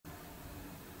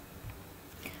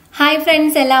Hi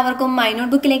friends, എല്ലാവർക്കും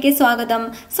mynotebookലേക്ക് സ്വാഗതം.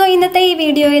 So ഇന്നത്തെ ഈ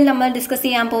വീഡിയോയിൽ നമ്മൾ ഡിസ്കസ്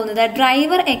ചെയ്യാൻ പോകുന്നത്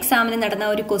ഡ്രൈവർ എക്സാമിന് നടന്ന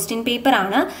ഒരു ക്വസ്റ്റ്യൻ പേപ്പർ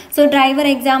ആണ്. സോ ഡ്രൈവർ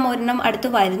എക്സാം ഒരെണ്ണം അടുത്ത്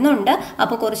വരുന്നുണ്ട്.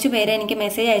 അപ്പോൾ കുറച്ച് പേര് എനിക്ക്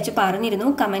മെസ്സേജ് അയച്ച് പറഞ്ഞിരുന്നു,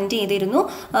 കമന്റ് ചെയ്തിരുന്നു.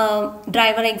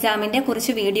 ഡ്രൈവർ എക്സാമിന്റെ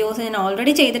കുറച്ച് വീഡിയോസ് ഞാൻ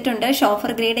ഓൾറെഡി ചെയ്തിട്ടുണ്ട്.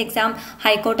 ഷോഫർ ഗ്രേഡ് എക്സാം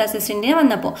ഹൈക്കോർട്ട് അസിസ്റ്റന്റിന്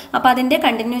വന്നപ്പോൾ അപ്പോൾ അതിന്റെ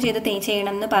കണ്ടിന്യൂ ചെയ്ത്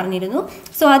ചെയ്യണം എന്ന് പറഞ്ഞിരുന്നു.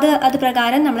 സോ അത്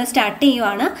പ്രകാരം നമ്മൾ സ്റ്റാർട്ട്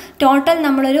ചെയ്യുവാണ്. ടോട്ടൽ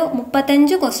നമ്മളൊരു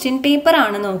 35 ക്വസ്റ്റ്യൻ പേപ്പർ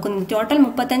ആണ് നോക്കുന്നത്. ടോട്ടൽ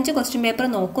 35 ക്വസ്റ്റ്യൻ പേപ്പർ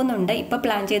നോക്കുന്നുണ്ട് ഇപ്പൊ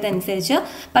പ്ലാൻ ചെയ്തനുസരിച്ച്.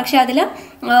 പക്ഷെ അതിൽ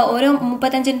ഓരോ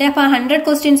 35ന്റെ 100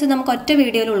 ക്വസ്റ്റ്യൻസ് നമുക്ക് ഒറ്റ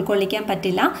വീഡിയോയിൽ ഉൾക്കൊള്ളിക്കാൻ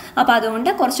പറ്റില്ല. അപ്പൊ അതുകൊണ്ട്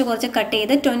കുറച്ച് കട്ട്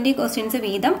ചെയ്ത് 20 ക്വസ്റ്റ്യൻസ്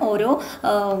വീതം ഓരോ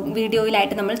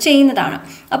വീഡിയോയിലായിട്ട് നമ്മൾ ചെയ്യുന്നതാണ്.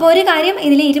 അപ്പോൾ ഒരു കാര്യം,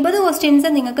 ഇതിൽ 20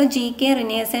 ക്വസ്റ്റ്യൻസ് നിങ്ങൾക്ക് GK,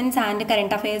 renaissance and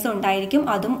current affairs ഉണ്ടായിരിക്കും.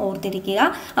 അതും ഓർത്തിരിക്കുക.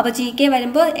 അപ്പോൾ GK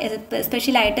വരുമ്പോൾ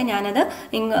സ്പെഷ്യലായിട്ട് ഞാനത്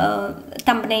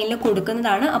തംബ്നെയിലിൽ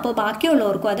കൊടുക്കുന്നതാണ്. അപ്പോൾ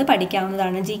ബാക്കിയുള്ളവർക്കും അത്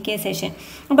പഠിക്കാവുന്നതാണ് GK സെഷൻ.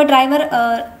 അപ്പോൾ ഡ്രൈവർ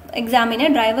എക്സാമിന്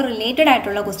ഡ്രൈവർ റിലേറ്റഡ്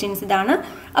ആയിട്ടുള്ള ക്വസ്റ്റ്യൻസ് ഇതാണ്.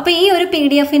 അപ്പോൾ ഈ ഒരു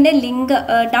PDF-ന്റെ ലിങ്ക്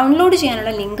ഡൗൺലോഡ്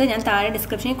ചെയ്യാനുള്ള ലിങ്ക് ഞാൻ താഴെ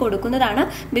ഡിസ്ക്രിപ്ഷനിൽ കൊടുക്കുന്നതാണ്.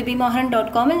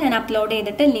 bibimohanan.com-ൽ ഞാൻ അപ്ലോഡ്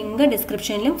ചെയ്തിട്ട് ലിങ്ക്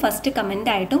ഡിസ്ക്രിപ്ഷനിലും ഫസ്റ്റ്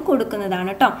കമന്റ് ആയിട്ടും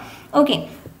കൊടുക്കുന്നതാണ് കേട്ടോ. ഓക്കെ,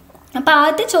 അപ്പോൾ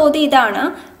ആദ്യത്തെ ചോദ്യം ഇതാണ്: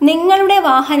 നിങ്ങളുടെ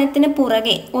വാഹനത്തിന്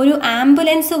പുറകെ ഒരു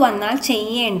ആംബുലൻസ് വന്നാൽ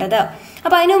ചെയ്യേണ്ടത്.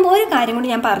 അപ്പോൾ അതിനു മുമ്പ് ഒരു കാര്യം കൂടി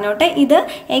ഞാൻ പറഞ്ഞോട്ടെ. ഇത്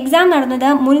എക്സാം നടന്നത്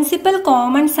municipal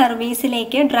common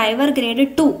സർവീസിലേക്ക് driver grade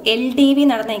 2 LDV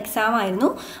നടന്ന എക്സാം ആയിരുന്നു.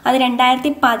 അത്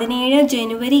 2017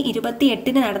 ജനുവരി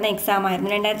 28 നടന്ന എക്സാം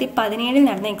ആയിരുന്നു. 2017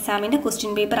 നടന്ന എക്സാമിന്റെ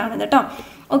ക്വസ്റ്റ്യൻ പേപ്പർ ആണ് കേട്ടോ.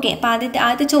 ഓക്കെ, അപ്പോൾ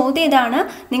ആദ്യത്തെ ചോദ്യം ഇതാണ്: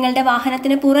 നിങ്ങളുടെ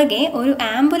വാഹനത്തിന് പുറകെ ഒരു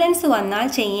ആംബുലൻസ് വന്നാൽ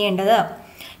ചെയ്യേണ്ടത്.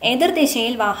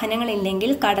 എതിർദിശയിൽ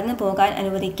വാഹനങ്ങളില്ലെങ്കിൽ കടന്നു പോകാൻ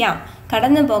അനുവദിക്കാം,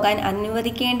 കടന്നു പോകാൻ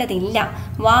അനുവദിക്കേണ്ടതില്ല.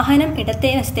 വാഹനം ഇടത്തെ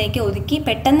വശത്തേക്ക് ഒതുക്കി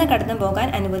പെട്ടെന്ന് കടന്നു പോകാൻ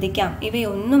അനുവദിക്കാം.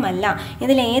 ഇവയൊന്നുമല്ല.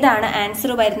 ഇതിലേതാണ്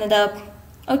ആൻസർ വരുന്നത്?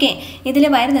 ഓക്കെ, ഇതിൽ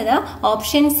വരുന്നത്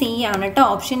ഓപ്ഷൻ C ആണ് കേട്ടോ.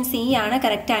 ഓപ്ഷൻ C ആണ്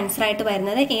കറക്റ്റ് ആൻസർ ആയിട്ട്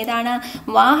വരുന്നത്. ഏതാണ്?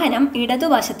 വാഹനം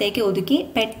ഇടതുവശത്തേക്ക് ഒതുക്കി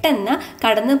പെട്ടെന്ന്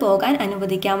കടന്നു പോകാൻ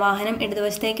അനുവദിക്കാം. വാഹനം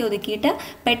ഇടതുവശത്തേക്ക് ഒതുക്കിയിട്ട്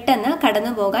പെട്ടെന്ന്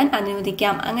കടന്നു പോകാൻ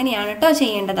അനുവദിക്കാം. അങ്ങനെയാണ് കേട്ടോ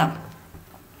ചെയ്യേണ്ടത്.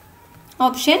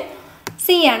 ഓപ്ഷൻ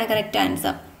C ആണ് കറക്റ്റ്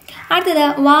ആൻസർ. അടുത്തത്,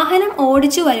 വാഹനം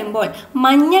ഓടിച്ചു വരുമ്പോൾ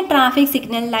മഞ്ഞ ട്രാഫിക്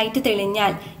സിഗ്നൽ ലൈറ്റ്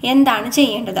തെളിഞ്ഞാൽ എന്താണ്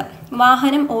ചെയ്യേണ്ടത്?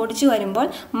 വാഹനം ഓടിച്ചു വരുമ്പോൾ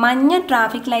മഞ്ഞ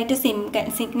ട്രാഫിക് ലൈറ്റ്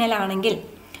സിഗ്നൽ ആണെങ്കിൽ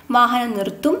വാഹനം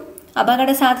നിർത്തും,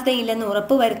 അപകട സാധ്യതയില്ലെന്ന്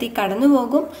ഉറപ്പുവരുത്തി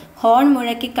കടന്നുപോകും, ഹോൺ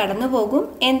മുഴക്കി കടന്നുപോകും.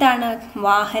 എന്താണ്?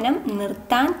 വാഹനം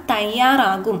നിർത്താൻ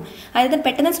തയ്യാറാകും. അതായത്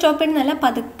പെട്ടെന്ന് സ്റ്റോപ്പ് ചെയ്യുന്നതല്ല,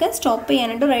 പതുക്കെ സ്റ്റോപ്പ്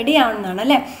ചെയ്യാനായിട്ട് റെഡി ആവുന്നതാണ്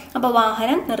അല്ലേ. അപ്പോൾ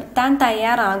വാഹനം നിർത്താൻ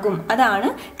തയ്യാറാകും. അതാണ്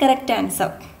കറക്റ്റ്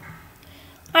ആൻസർ.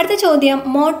 അടുത്ത ചോദ്യം: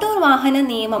 മോട്ടോർ വാഹന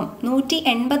നിയമം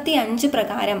 185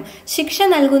 പ്രകാരം ശിക്ഷ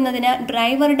നൽകുന്നതിന്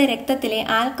ഡ്രൈവറുടെ രക്തത്തിലെ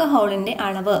ആൽക്കഹോളിന്റെ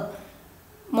അളവ്.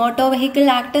 മോട്ടോർ വെഹിക്കിൾ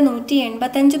ആക്ട്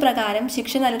 185 പ്രകാരം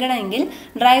ശിക്ഷ നൽകണമെങ്കിൽ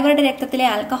ഡ്രൈവറുടെ രക്തത്തിലെ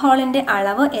ആൽക്കഹോളിന്റെ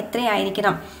അളവ്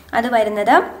എത്രയായിരിക്കണം? അത്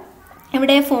വരുന്നത്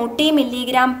ഇവിടെ 40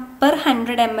 മില്ലിഗ്രാം പെർ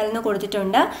 100 ml എന്ന്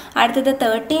കൊടുത്തിട്ടുണ്ട്. അടുത്തത്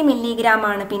 30 മില്ലിഗ്രാം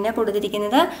ആണ് പിന്നെ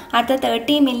കൊടുത്തിരിക്കുന്നത്. അടുത്ത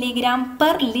 30 മില്ലിഗ്രാം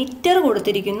പെർ ലിറ്റർ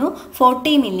കൊടുത്തിരിക്കുന്നു,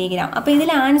 40 മില്ലിഗ്രാം. അപ്പോൾ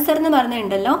ഇതിൽ ആൻസർ എന്ന്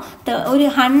പറഞ്ഞിട്ടുണ്ടല്ലോ, ഒരു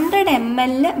 100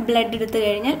 ml ബ്ലഡ് എടുത്തു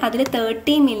കഴിഞ്ഞാൽ അതിൽ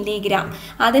 30 മില്ലിഗ്രാം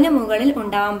അതിന് മുകളിൽ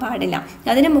ഉണ്ടാവാൻ പാടില്ല.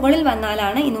 അതിന് മുകളിൽ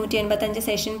വന്നാലാണ് ഈ 185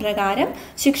 സെഷൻ പ്രകാരം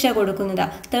ശിക്ഷ കൊടുക്കുന്നത്.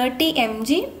 30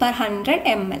 mg പെർ 100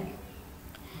 ml.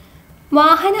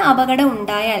 വാഹന അപകടം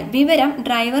ഉണ്ടായാൽ വിവരം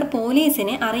ഡ്രൈവർ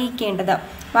പോലീസിനെ അറിയിക്കേണ്ടത്.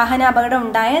 വാഹന അപകടം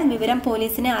ഉണ്ടായാൽ വിവരം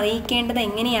പോലീസിനെ അറിയിക്കേണ്ടത്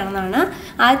എങ്ങനെയാണെന്നാണ്.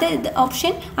 ആദ്യത്തെ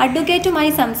ഓപ്ഷൻ: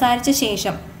 അഡ്വക്കേറ്റുമായി സംസാരിച്ച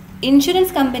ശേഷം,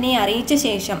 ഇൻഷുറൻസ് കമ്പനിയെ അറിയിച്ച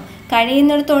ശേഷം,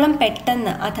 കഴിയുന്നിടത്തോളം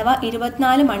പെട്ടെന്ന് അഥവാ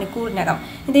 24 മണിക്കൂറിനകം.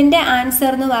 ഇതിന്റെ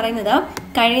ആൻസർ എന്ന് പറയുന്നത്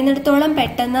കഴിയുന്നിടത്തോളം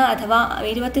പെട്ടെന്ന് അഥവാ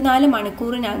 24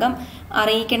 മണിക്കൂറിനകം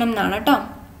അറിയിക്കണം എന്നാണ് കേട്ടോ.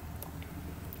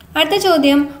 അടുത്ത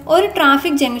ചോദ്യം: ഒരു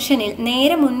ട്രാഫിക് ജംഗ്ഷനിൽ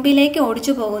നേരെ മുൻപിലേക്ക്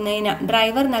ഓടിച്ചു പോകുന്നതിന്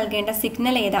ഡ്രൈവർ നൽകേണ്ട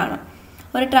സിഗ്നൽ ഏതാണ്?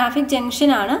 ഒരു ട്രാഫിക്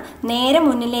ജംഗ്ഷനാണ്, നേരെ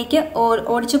മുന്നിലേക്ക്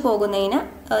ഓടിച്ചു പോകുന്നതിന്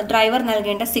ഡ്രൈവർ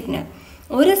നൽകേണ്ട സിഗ്നൽ.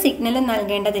 ഒരു സിഗ്നലും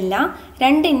നൽകേണ്ടതില്ല.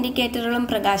 2 ഇൻഡിക്കേറ്ററുകളും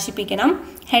പ്രകാശിപ്പിക്കണം,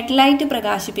 ഹെഡ്ലൈറ്റ്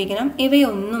പ്രകാശിപ്പിക്കണം.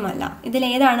 ഇവയൊന്നുമല്ല.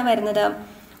 ഇതിലേതാണ് വരുന്നത്?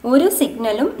 ഒരു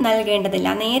സിഗ്നലും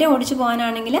നൽകേണ്ടതില്ല. നേരെ ഓടിച്ചു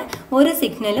പോകാനാണെങ്കിൽ ഒരു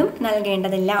സിഗ്നലും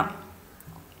നൽകേണ്ടതില്ല.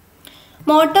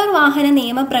 മോട്ടോർ വാഹന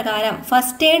നിയമപ്രകാരം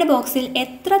ഫസ്റ്റ് എയ്ഡ് ബോക്സിൽ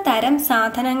എത്ര തരം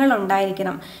സാധനങ്ങൾ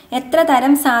ഉണ്ടായിരിക്കണം? എത്ര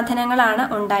തരം സാധനങ്ങളാണ്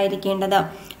ഉണ്ടായിരിക്കേണ്ടത്?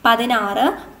 16,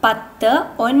 10,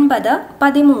 9,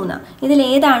 13.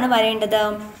 ഇതിലേതാണ് വരേണ്ടത്?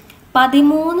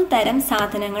 13 തരം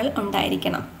സാധനങ്ങൾ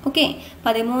ഉണ്ടായിരിക്കണം. ഓക്കെ,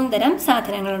 13 തരം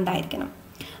സാധനങ്ങൾ ഉണ്ടായിരിക്കണം.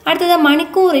 അടുത്തത്,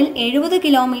 മണിക്കൂറിൽ 70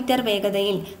 കിലോമീറ്റർ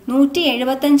വേഗതയിൽ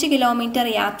 175 കിലോമീറ്റർ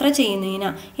യാത്ര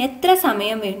ചെയ്യുന്നതിന് എത്ര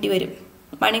സമയം വേണ്ടിവരും?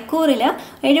 മണിക്കൂറിൽ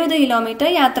 70 കിലോമീറ്റർ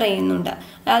യാത്ര ചെയ്യുന്നുണ്ട്.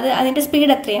 അതിൻ്റെ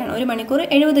സ്പീഡ് എത്രയാണ്? ഒരു മണിക്കൂർ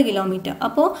 70 കിലോമീറ്റർ.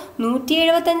 അപ്പോൾ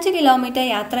 175 കിലോമീറ്റർ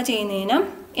യാത്ര ചെയ്യുന്നതിന്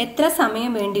എത്ര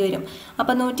സമയം വേണ്ടി വരും?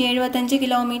 അപ്പോൾ 175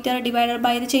 കിലോമീറ്റർ ഡിവൈഡഡ്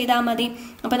ബൈ ഇത് ചെയ്താൽ മതി.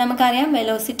 അപ്പോൾ നമുക്കറിയാം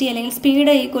വെലോസിറ്റി അല്ലെങ്കിൽ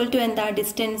സ്പീഡ് ഈക്വൽ ടു എന്താ?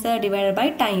 ഡിസ്റ്റൻസ് ഡിവൈഡഡ് ബൈ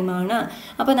ടൈം ആണ്.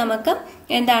 അപ്പോൾ നമുക്ക്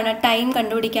എന്താണ് ടൈം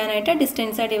കണ്ടുപിടിക്കാനായിട്ട്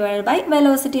ഡിസ്റ്റൻസ് ഡിവൈഡഡ് ബൈ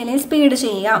വെലോസിറ്റി അല്ലെങ്കിൽ സ്പീഡ്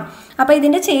ചെയ്യാം. അപ്പോൾ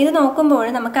ഇതിൻ്റെ ചെയ്ത് നോക്കുമ്പോൾ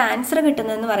നമുക്ക് ആൻസർ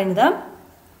കിട്ടുന്നതെന്ന് പറയുന്നത്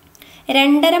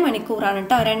 2.5 മണിക്കൂറാണ്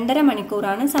കേട്ടോ. 2.5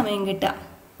 മണിക്കൂറാണ് സമയം കിട്ടുക.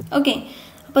 ഓക്കെ,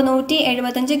 അപ്പോൾ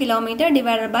 175 kilometre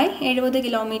divided by 70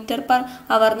 kilometre per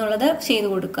hour എന്നുള്ളത് ചെയ്തു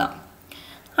കൊടുക്കുക.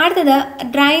 അടുത്തത്,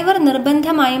 ഡ്രൈവർ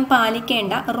നിർബന്ധമായും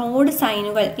പാലിക്കേണ്ട റോഡ്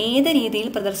സൈനുകൾ ഏത് രീതിയിൽ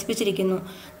പ്രദർശിപ്പിച്ചിരിക്കുന്നു?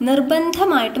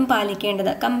 നിർബന്ധമായിട്ടും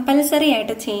പാലിക്കേണ്ടത്, കമ്പൽസറി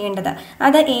ആയിട്ട് ചെയ്യേണ്ടത്,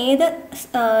 അത് ഏത്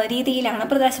രീതിയിലാണ്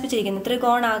പ്രദർശിപ്പിച്ചിരിക്കുന്നത്?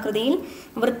 ത്രികോണാകൃതിയിൽ,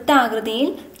 വൃത്താകൃതിയിൽ,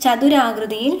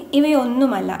 ചതുരാകൃതിയിൽ,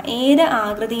 ഇവയൊന്നുമല്ല. ഏത്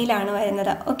ആകൃതിയിലാണ്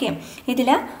വരുന്നത്? ഓക്കെ, ഇതിൽ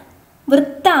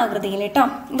വൃത്താകൃതിയിൽ കേട്ടോ.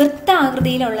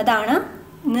 വൃത്താകൃതിയിലുള്ളതാണ്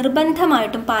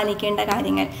നിർബന്ധമായിട്ടും പാലിക്കേണ്ട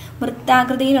കാര്യങ്ങൾ.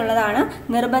 വൃത്താകൃതിയിലുള്ളതാണ്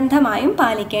നിർബന്ധമായും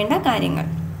പാലിക്കേണ്ട കാര്യങ്ങൾ.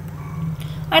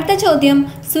 അടുത്ത ചോദ്യം,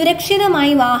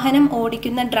 സുരക്ഷിതമായി വാഹനം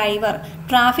ഓടിക്കുന്ന ഡ്രൈവർ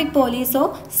ട്രാഫിക് പോലീസോ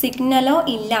സിഗ്നലോ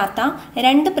ഇല്ലാത്ത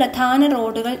 2 പ്രധാന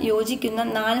റോഡുകൾ യോജിക്കുന്ന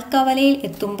നാൽക്കവലയിൽ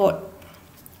എത്തുമ്പോൾ,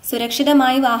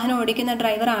 സുരക്ഷിതമായി വാഹനം ഓടിക്കുന്ന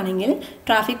ഡ്രൈവർ ആണെങ്കിൽ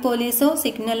ട്രാഫിക് പോലീസോ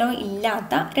സിഗ്നലോ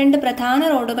ഇല്ലാത്ത 2 പ്രധാന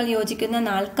റോഡുകൾ യോജിക്കുന്ന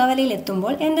നാൽക്കവലയിൽ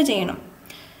എത്തുമ്പോൾ എന്ത് ചെയ്യണം?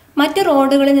 മറ്റു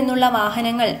റോഡുകളിൽ നിന്നുള്ള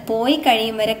വാഹനങ്ങൾ പോയി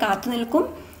കഴിയും വരെ കാത്തുനിൽക്കും.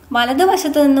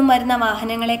 വലതുവശത്തു നിന്നും വരുന്ന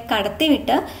വാഹനങ്ങളെ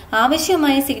കടത്തിവിട്ട്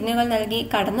ആവശ്യമായ സിഗ്നലുകൾ നൽകി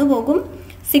കടന്നുപോകും.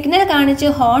 സിഗ്നൽ കാണിച്ച്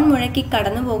ഹോൺ മുഴക്കി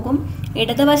കടന്നുപോകും.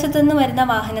 ഇടതുവശത്തു നിന്ന് വരുന്ന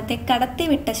വാഹനത്തെ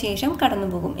കടത്തിവിട്ട ശേഷം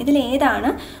കടന്നുപോകും. ഇതിൽ ഏതാണ്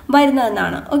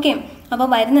വരുന്നതെന്നാണ്. ഓക്കെ, അപ്പോൾ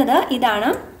വരുന്നത്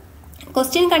ഇതാണ്.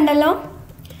 ക്വസ്റ്റ്യൻ കണ്ടല്ലോ.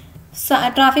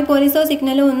 ട്രാഫിക് പോലീസോ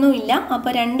സിഗ്നലോ ഒന്നുമില്ല.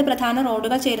 അപ്പോൾ 2 പ്രധാന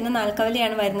റോഡുകൾ ചേരുന്ന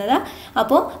നാൽക്കവലയാണ് വരുന്നത്.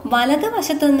 അപ്പോൾ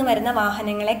വലതുവശത്തു നിന്ന് വരുന്ന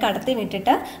വാഹനങ്ങളെ കടത്തി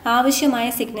വിട്ടിട്ട് ആവശ്യമായ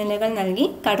സിഗ്നലുകൾ നൽകി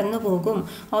കടന്നുപോകും.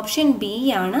 ഓപ്ഷൻ ബി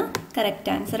ആണ്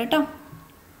കറക്റ്റ് ആൻസർ കേട്ടോ.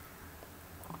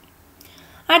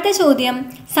 അടുത്ത ചോദ്യം,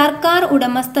 സർക്കാർ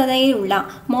ഉടമസ്ഥതയിലുള്ള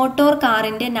മോട്ടോർ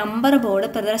കാറിന്റെ നമ്പർ ബോർഡ്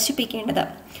പ്രദർശിപ്പിക്കേണ്ടത്.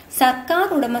 സർക്കാർ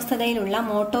ഉടമസ്ഥതയിലുള്ള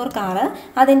മോട്ടോർ കാറ്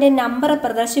അതിന്റെ നമ്പർ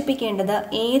പ്രദർശിപ്പിക്കേണ്ടത്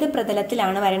ഏത്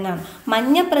പ്രതലത്തിലാണ് വരുന്നതാണ്?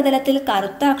 മഞ്ഞ പ്രതലത്തിൽ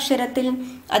കറുത്ത അക്ഷരത്തിൽ,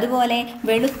 അതുപോലെ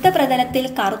വെളുത്ത പ്രതലത്തിൽ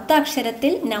കറുത്ത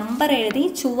അക്ഷരത്തിൽ നമ്പർ എഴുതി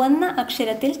ചുവന്ന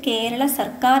അക്ഷരത്തിൽ കേരള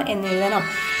സർക്കാർ എന്നെഴുതണം.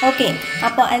 ഓക്കെ,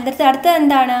 അപ്പോൾ അടുത്ത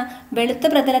എന്താണ്? വെളുത്ത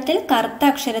പ്രതലത്തിൽ കറുത്ത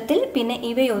അക്ഷരത്തിൽ, പിന്നെ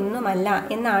ഇവയൊന്നുമല്ല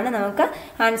എന്നാണ് നമുക്ക്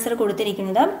ആൻസർ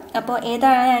കൊടുത്തിരിക്കുന്നത്. അപ്പോൾ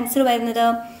ഏതാണ് ആൻസർ വരുന്നത്?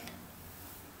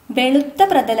 വെളുത്ത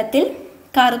പ്രതലത്തിൽ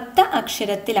കറുത്ത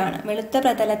അക്ഷരത്തിലാണ്. വെളുത്ത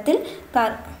പ്രതലത്തിൽ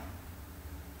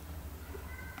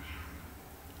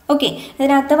ഓക്കെ,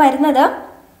 ഇതിനകത്ത് വരുന്നത്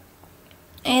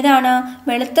ഏതാണ്?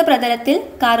 വെളുത്ത പ്രതലത്തിൽ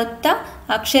കറുത്ത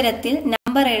അക്ഷരത്തിൽ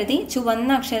നമ്പർ എഴുതി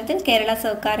ചുവന്ന അക്ഷരത്തിൽ കേരള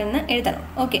സർക്കാർ എന്ന് എഴുതണം.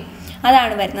 ഓക്കെ,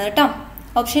 അതാണ് വരുന്നത് കേട്ടോ.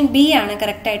 ഓപ്ഷൻ ബി ആണ്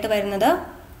കറക്റ്റ് ആയിട്ട് വരുന്നത്.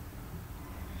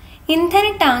 ഇന്ധന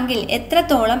ടാങ്കിൽ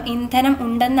എത്രത്തോളം ഇന്ധനം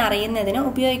ഉണ്ടെന്ന് അറിയുന്നതിന്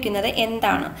ഉപയോഗിക്കുന്നത്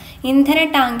എന്താണ്? ഇന്ധന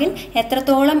ടാങ്കിൽ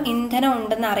എത്രത്തോളം ഇന്ധനം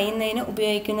ഉണ്ടെന്ന് അറിയുന്നതിന്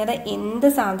ഉപയോഗിക്കുന്നത് എന്ത്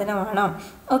സാധനമാണ്?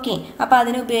 ഓക്കെ, അപ്പോൾ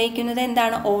അതിന് ഉപയോഗിക്കുന്നത്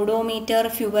എന്താണ്? Odometer,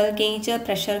 fuel gauge,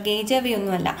 pressure gauge,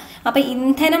 ഇവയൊന്നുമല്ല. അപ്പോൾ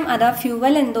ഇന്ധനം അഥവാ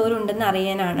ഫ്യൂവൽ എന്തോരം ഉണ്ടെന്ന്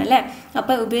അറിയാനാണ് അല്ലേ.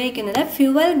 അപ്പോൾ ഉപയോഗിക്കുന്നത്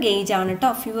ഫ്യൂവൽ ഗേജ് ആണ്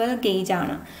കേട്ടോ. ഫ്യൂവൽ ഗേജ്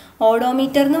ആണ്.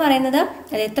 ഓഡോമീറ്റർ എന്ന് പറയുന്നത്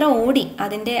അത് എത്ര ഓടി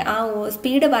അതിൻ്റെ ആ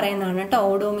സ്പീഡ് പറയുന്നതാണ് കേട്ടോ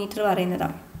ഓഡോമീറ്റർ പറയുന്നത്.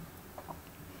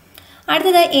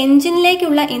 അടുത്തത്,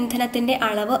 എഞ്ചിനിലേക്കുള്ള ഇന്ധനത്തിന്റെ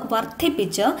അളവ്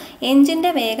വർദ്ധിപ്പിച്ച് എഞ്ചിന്റെ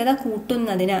വേഗത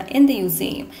കൂട്ടുന്നതിന് എന്ത് യൂസ്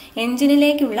ചെയ്യും?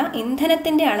 എഞ്ചിനിലേക്കുള്ള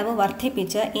ഇന്ധനത്തിന്റെ അളവ്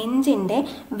വർദ്ധിപ്പിച്ച് എഞ്ചിന്റെ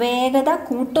വേഗത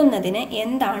കൂട്ടുന്നതിന്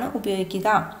എന്താണ് ഉപയോഗിക്കുക?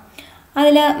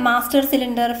 അതിൽ master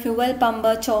cylinder, fuel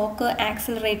pump, chalk,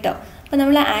 accelerator. അപ്പോൾ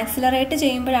നമ്മൾ ആക്സിലറേറ്റ്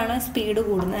ചെയ്യുമ്പോഴാണ് സ്പീഡ്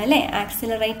കൂടുന്നത് അല്ലേ.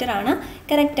 ആക്സിലറേറ്റർ ആണ്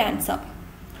കറക്റ്റ് ആൻസർ.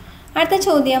 അടുത്ത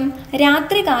ചോദ്യം,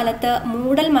 രാത്രി കാലത്ത്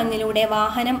മൂടൽ മഞ്ഞിലൂടെ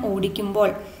വാഹനം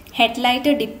ഓടിക്കുമ്പോൾ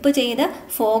ഹെഡ്ലൈറ്റ് ഡിപ്പ് ചെയ്ത്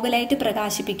fog light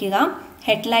പ്രകാശിപ്പിക്കുക,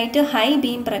 headlight high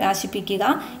beam പ്രകാശിപ്പിക്കുക,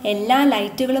 എല്ലാ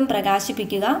ലൈറ്റുകളും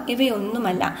പ്രകാശിപ്പിക്കുക,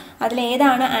 ഇവയൊന്നുമല്ല.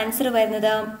 അതിലേതാണ് ആൻസർ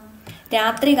വരുന്നത്?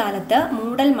 രാത്രി കാലത്ത്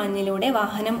മൂടൽ മഞ്ഞിലൂടെ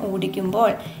വാഹനം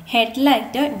ഓടിക്കുമ്പോൾ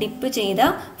ഹെഡ്ലൈറ്റ് ഡിപ്പ് ചെയ്ത്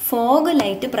ഫോഗ്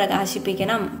ലൈറ്റ്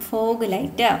പ്രകാശിപ്പിക്കണം. Fog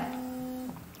light.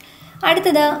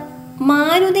 അടുത്തത്,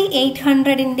 മാരുതി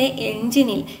 800ന്റെ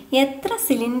എഞ്ചിനിൽ എത്ര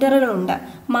സിലിണ്ടറുകളുണ്ട്?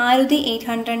 മാരുതി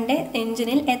 800ന്റെ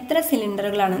എഞ്ചിനിൽ എത്ര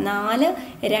സിലിണ്ടറുകളാണ്? 4,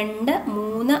 2,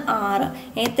 3, 6.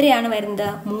 എത്രയാണ് വരുന്നത്?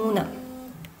 3.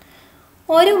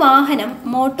 ഒരു വാഹനം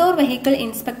മോട്ടോർ വെഹിക്കിൾ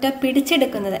ഇൻസ്പെക്ടർ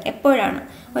പിടിച്ചെടുക്കുന്നത് എപ്പോഴാണ്?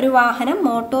 ഒരു വാഹനം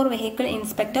മോട്ടോർ വെഹിക്കിൾ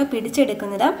ഇൻസ്പെക്ടർ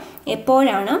പിടിച്ചെടുക്കുന്നത്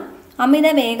എപ്പോഴാണ്? അമിത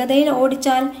വേഗതയിൽ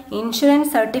ഓടിച്ചാൽ,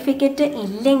 ഇൻഷുറൻസ് സർട്ടിഫിക്കറ്റ്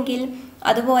ഇല്ലെങ്കിൽ,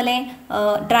 അതുപോലെ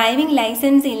ഡ്രൈവിംഗ്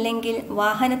ലൈസൻസ് ഇല്ലെങ്കിൽ,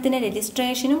 വാഹനത്തിന്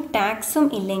രജിസ്ട്രേഷനും ടാക്സും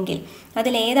ഇല്ലെങ്കിൽ.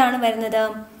 അതിലേതാണ് വരുന്നത്?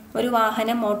 ഒരു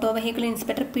വാഹനം മോട്ടോർ വെഹിക്കിൾ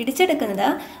ഇൻസ്പെക്ടർ പിടിച്ചെടുക്കുന്നത്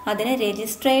അതിന്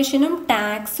രജിസ്ട്രേഷനും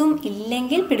ടാക്സും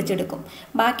ഇല്ലെങ്കിൽ പിടിച്ചെടുക്കും.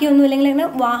 ബാക്കിയൊന്നും ഇല്ലെങ്കിൽ അങ്ങനെ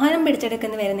വാഹനം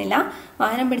പിടിച്ചെടുക്കുന്നത് വരുന്നില്ല.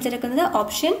 വാഹനം പിടിച്ചെടുക്കുന്നത്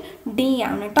ഓപ്ഷൻ ഡി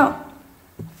ആണ് കേട്ടോ.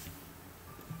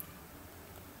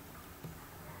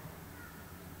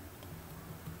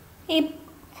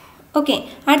 ഓക്കെ,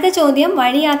 അടുത്ത ചോദ്യം,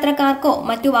 വഴിയാത്രക്കാർക്കോ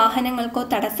മറ്റു വാഹനങ്ങൾക്കോ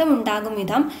തടസ്സമുണ്ടാകും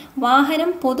വിധം വാഹനം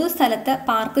പൊതുസ്ഥലത്ത്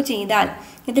പാർക്ക് ചെയ്താൽ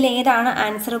ഇതിലേതാണ്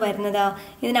ആൻസർ വരുന്നത്?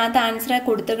 ഇതിനകത്ത് ആൻസർ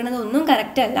കൊടുത്തിരിക്കുന്നത് ഒന്നും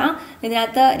കറക്റ്റ് അല്ല.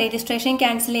 ഇതിനകത്ത് രജിസ്ട്രേഷൻ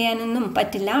ക്യാൻസൽ ചെയ്യാനൊന്നും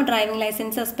പറ്റില്ല, ഡ്രൈവിംഗ്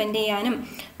ലൈസൻസ് സസ്പെൻഡ് ചെയ്യാനും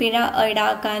പിഴ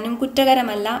ഈടാക്കാനും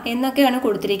കുറ്റകരമല്ല എന്നൊക്കെയാണ്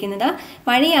കൊടുത്തിരിക്കുന്നത്.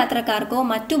 വഴിയാത്രക്കാർക്കോ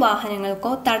മറ്റു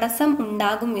വാഹനങ്ങൾക്കോ തടസ്സം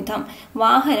ഉണ്ടാകും വിധം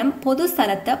വാഹനം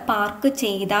പൊതുസ്ഥലത്ത് പാർക്ക്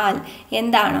ചെയ്താൽ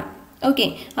എന്താണ്? ഓക്കെ,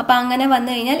 അപ്പൊ അങ്ങനെ വന്നു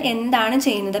കഴിഞ്ഞാൽ എന്താണ്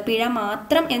ചെയ്യുന്നത്? പിഴ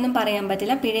മാത്രം എന്നും പറയാൻ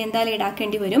പറ്റില്ല, പിഴ എന്തായാലും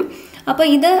ഈടാക്കേണ്ടി വരും. അപ്പൊ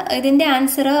ഇതിന്റെ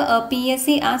ആൻസർ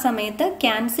PSC ആ സമയത്ത്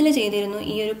ക്യാൻസൽ ചെയ്തിരുന്നു,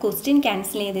 ഈ ഒരു ക്വസ്റ്റ്യൻ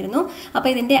ക്യാൻസൽ ചെയ്തിരുന്നു. അപ്പൊ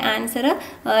ഇതിന്റെ ആൻസർ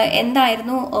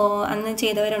എന്തായിരുന്നു അന്ന്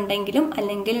ചെയ്തവരുണ്ടെങ്കിലും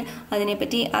അല്ലെങ്കിൽ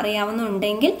അതിനെപ്പറ്റി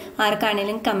അറിയാവുന്നുണ്ടെങ്കിൽ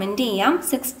ആർക്കാണെങ്കിലും കമന്റ് ചെയ്യാം.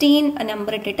 16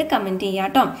 നമ്പർ ഇട്ടിട്ട് കമന്റ് ചെയ്യാം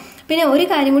കേട്ടോ. പിന്നെ ഒരു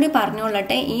കാര്യം കൂടി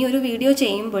പറഞ്ഞോളട്ടെ, ഈ ഒരു വീഡിയോ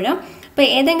ചെയ്യുമ്പോൾ ഇപ്പൊ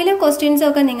ഏതെങ്കിലും ക്വസ്റ്റ്യൻസ്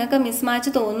ഒക്കെ നിങ്ങൾക്ക് മിസ്മാച്ച്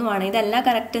തോന്നുവാണ്, ഇതല്ല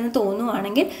കറക്റ്റ് എന്ന്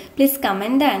തോന്നുവാണെങ്കിൽ പ്ലീസ്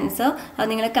കമന്റ് ആൻസർ. അത്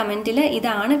നിങ്ങൾ കമന്റിൽ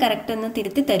ഇതാണ് കറക്റ്റ് എന്ന്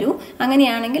തിരുത്തി തരൂ.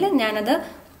 അങ്ങനെയാണെങ്കിൽ ഞാനത്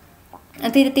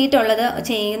തിരുത്തിയിട്ടുള്ളത്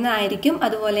ചെയ്യുന്നതായിരിക്കും.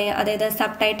 അതുപോലെ അതായത്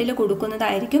സബ് ടൈറ്റിൽ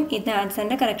കൊടുക്കുന്നതായിരിക്കും, ഇത്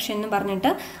ആൻസറിന്റെ കറക്ഷൻ എന്ന്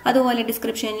പറഞ്ഞിട്ട്. അതുപോലെ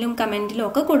ഡിസ്ക്രിപ്ഷനിലും കമന്റിലും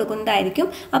ഒക്കെ കൊടുക്കുന്നതായിരിക്കും.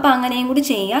 അപ്പൊ അങ്ങനെയും കൂടി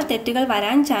ചെയ്യുക. തെറ്റുകൾ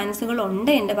വരാൻ ചാൻസുകൾ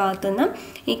ഉണ്ട് എൻ്റെ ഭാഗത്തുനിന്ന്,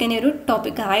 ഇങ്ങനെ ഒരു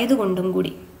ടോപ്പിക് ആയതുകൊണ്ടും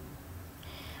കൂടി.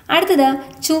 അടുത്തത്,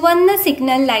 ചുവന്ന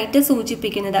സിഗ്നൽ ലൈറ്റ്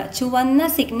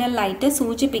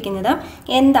സൂചിപ്പിക്കുന്നത്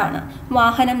എന്താണ്?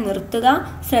 വാഹനം നിർത്തുക,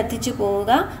 ശ്രദ്ധിച്ചു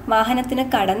പോവുക, വാഹനത്തിന്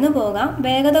കടന്നു പോകാം,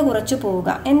 വേഗത കുറച്ചു പോവുക.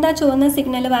 എന്താ ചുവന്ന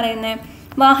സിഗ്നൽ പറയുന്നത്?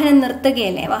 വാഹനം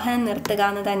നിർത്തുകയല്ലേ, വാഹനം നിർത്തുക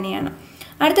എന്ന് തന്നെയാണ്.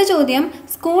 അടുത്ത ചോദ്യം,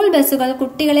 സ്കൂൾ ബസ്സുകൾ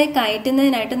കുട്ടികളെ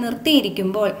കയറ്റുന്നതിനായിട്ട്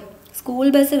നിർത്തിയിരിക്കുമ്പോൾ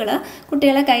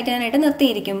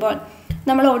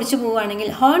നമ്മൾ ഓടിച്ചു പോവുകയാണെങ്കിൽ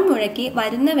ഹോൺ മുഴക്കി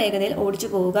വരുന്ന വേഗതയിൽ ഓടിച്ചു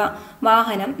പോവുക,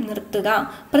 വാഹനം നിർത്തുക,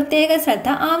 പ്രത്യേക ശ്രദ്ധ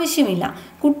ആവശ്യമില്ല,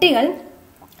 കുട്ടികൾ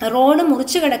റോഡ്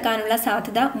മുറിച്ചു കിടക്കാനുള്ള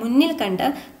സാധ്യത മുന്നിൽ കണ്ട്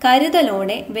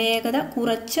കരുതലോടെ വേഗത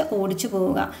കുറച്ച് ഓടിച്ചു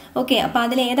പോവുക. ഓക്കെ, അപ്പൊ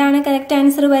അതിൽ ഏതാണ് കറക്റ്റ്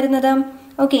ആൻസർ വരുന്നത്?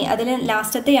 ഓക്കെ, അതിൽ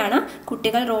ലാസ്റ്റത്തെയാണ്,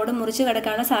 കുട്ടികൾ റോഡ് മുറിച്ചു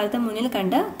കിടക്കാനുള്ള സാധ്യത മുന്നിൽ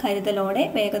കണ്ട് കരുതലോടെ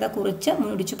വേഗത കുറച്ച്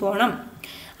ഓടിച്ചു പോകണം.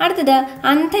 അടുത്തത്,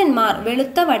 അന്ധന്മാർ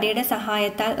വെളുത്ത വടിയുടെ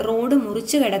സഹായത്താൽ റോഡ്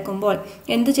മുറിച്ചു കിടക്കുമ്പോൾ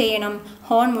എന്തു ചെയ്യണം?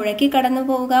 ഹോൺ മുഴക്കി കടന്നു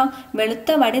പോവുക,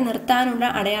 വെളുത്ത വടി നിർത്താനുള്ള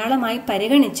അടയാളമായി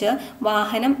പരിഗണിച്ച്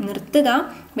വാഹനം നിർത്തുക,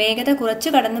 വേഗത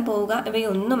കുറച്ചു കടന്നു പോവുക,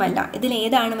 ഇവയൊന്നുമല്ല. ഇതിൽ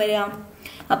ഏതാണ് വരിക?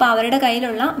 അപ്പൊ അവരുടെ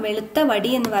കയ്യിലുള്ള വെളുത്ത വടി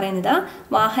എന്ന് പറയുന്നത്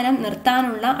വാഹനം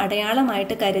നിർത്താനുള്ള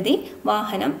അടയാളമായിട്ട് കരുതി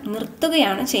വാഹനം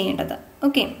നിർത്തുകയാണ് ചെയ്യേണ്ടത്.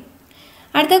 ഓക്കെ,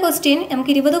 അടുത്ത ക്വസ്റ്റ്യൻ,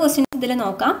 നമുക്ക് 20 ക്വസ്റ്റ്യൻസ് ഇതിൽ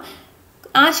നോക്കാം.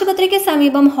 ആശുപത്രിക്ക്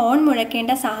സമീപം ഹോൺ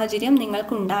മുഴക്കേണ്ട സാഹചര്യം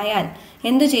നിങ്ങൾക്കുണ്ടായാൽ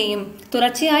എന്തു ചെയ്യും?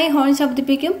 തുടർച്ചയായി ഹോൺ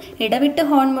ശബ്ദിപ്പിക്കും, ഇടവിട്ട്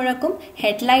ഹോൺ മുഴക്കും,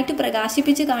 ഹെഡ്ലൈറ്റ്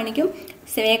പ്രകാശിപ്പിച്ച് കാണിക്കും,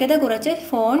 വേഗത കുറച്ച്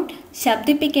ഹോൺ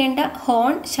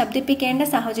ശബ്ദിപ്പിക്കേണ്ട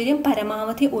സാഹചര്യം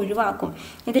പരമാവധി ഒഴിവാക്കും.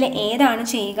 ഇതിൽ ഏതാണ്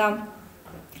ചെയ്യുക?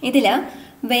 ഇതില്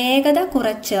വേഗത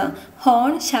കുറച്ച്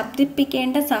ഹോൺ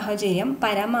ശബ്ദിപ്പിക്കേണ്ട സാഹചര്യം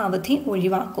പരമാവധി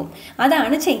ഒഴിവാക്കും,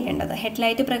 അതാണ് ചെയ്യേണ്ടത്.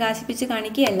 ഹെഡ്ലൈറ്റ് പ്രകാശിപ്പിച്ച്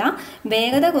കാണിക്കുകയല്ല,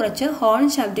 വേഗത കുറച്ച് ഹോൺ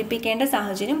ശബ്ദിപ്പിക്കേണ്ട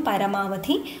സാഹചര്യം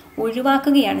പരമാവധി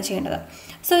ഒഴിവാക്കുകയാണ് ചെയ്യേണ്ടത്.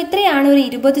 സോ ഇത്രയാണ് ഒരു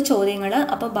 20 ചോദ്യങ്ങൾ.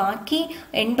 അപ്പോൾ ബാക്കി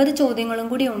 80 ചോദ്യങ്ങളും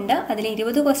കൂടി ഉണ്ട്. അതിൽ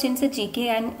 20 questions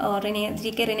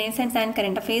GK renaissance and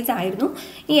current affairs ആയിരുന്നു.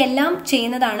 ഈ എല്ലാം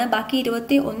ചെയ്യുന്നതാണ്. ബാക്കി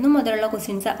 21 മുതലുള്ള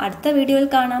ക്വസ്റ്റ്യൻസ് അടുത്ത വീഡിയോയിൽ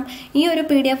കാണാം. ഈ ഒരു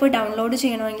PDF ഡൗൺലോഡ്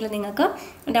ചെയ്യണമെങ്കിൽ നിങ്ങൾക്ക്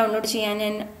ഡൗൺലോഡ് ചെയ്യാൻ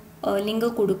ഞാൻ ലിങ്ക്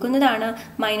കൊടുക്കുന്നതാണ്.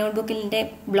 മൈനോട്ട്ബുക്കിൻ്റെ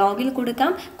ബ്ലോഗിൽ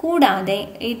കൊടുക്കാം. കൂടാതെ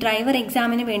ഈ ഡ്രൈവർ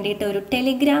എക്സാമിന് വേണ്ടിയിട്ട് ഒരു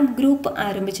ടെലിഗ്രാം ഗ്രൂപ്പ്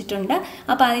ആരംഭിച്ചിട്ടുണ്ട്.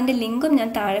 അപ്പോൾ അതിൻ്റെ ലിങ്കും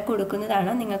ഞാൻ താഴെ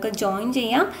കൊടുക്കുന്നതാണ്, നിങ്ങൾക്ക് ജോയിൻ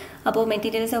ചെയ്യാം. അപ്പോൾ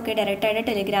മെറ്റീരിയൽസ് ഒക്കെ ഡയറക്റ്റായിട്ട്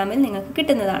ടെലിഗ്രാമിൽ നിങ്ങൾക്ക്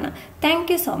കിട്ടുന്നതാണ്.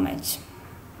 Thank you so much.